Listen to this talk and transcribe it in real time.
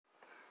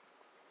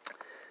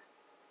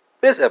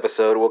This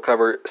episode will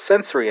cover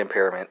sensory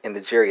impairment in the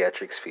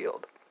geriatrics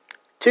field.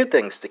 Two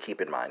things to keep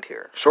in mind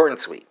here, short and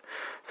sweet.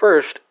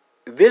 First,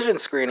 vision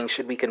screening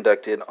should be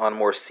conducted on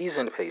more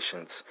seasoned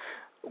patients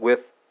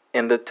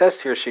and the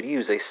test here should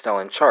use a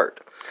Snellen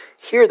chart.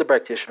 Here, the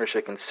practitioner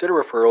should consider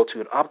referral to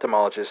an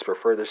ophthalmologist for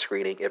further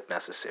screening if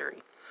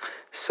necessary.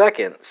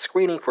 Second,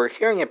 screening for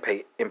hearing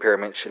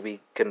impairment should be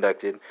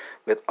conducted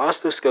with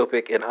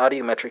ostoscopic and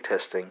audiometric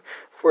testing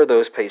for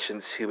those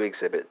patients who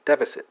exhibit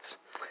deficits.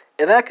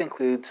 And that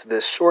concludes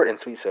this short and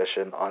sweet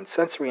session on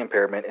sensory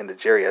impairment in the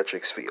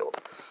geriatrics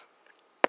field.